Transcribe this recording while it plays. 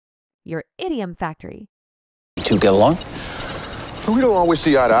your idiom factory. You two get along? We don't always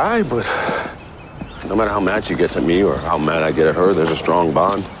see eye to eye, but no matter how mad she gets at me or how mad I get at her, there's a strong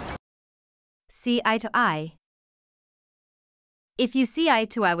bond. See eye to eye. If you see eye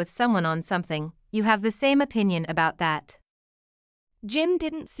to eye with someone on something, you have the same opinion about that. Jim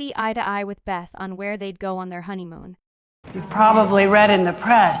didn't see eye to eye with Beth on where they'd go on their honeymoon. You've probably read in the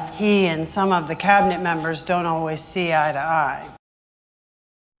press, he and some of the cabinet members don't always see eye to eye.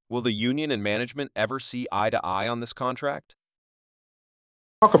 Will the union and management ever see eye to eye on this contract?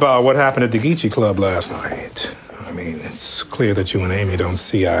 Talk about what happened at the Geechee Club last night. I mean, it's clear that you and Amy don't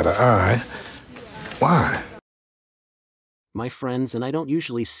see eye to eye. Why? My friends and I don't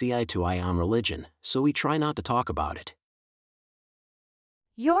usually see eye to eye on religion, so we try not to talk about it.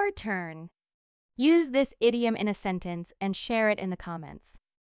 Your turn. Use this idiom in a sentence and share it in the comments.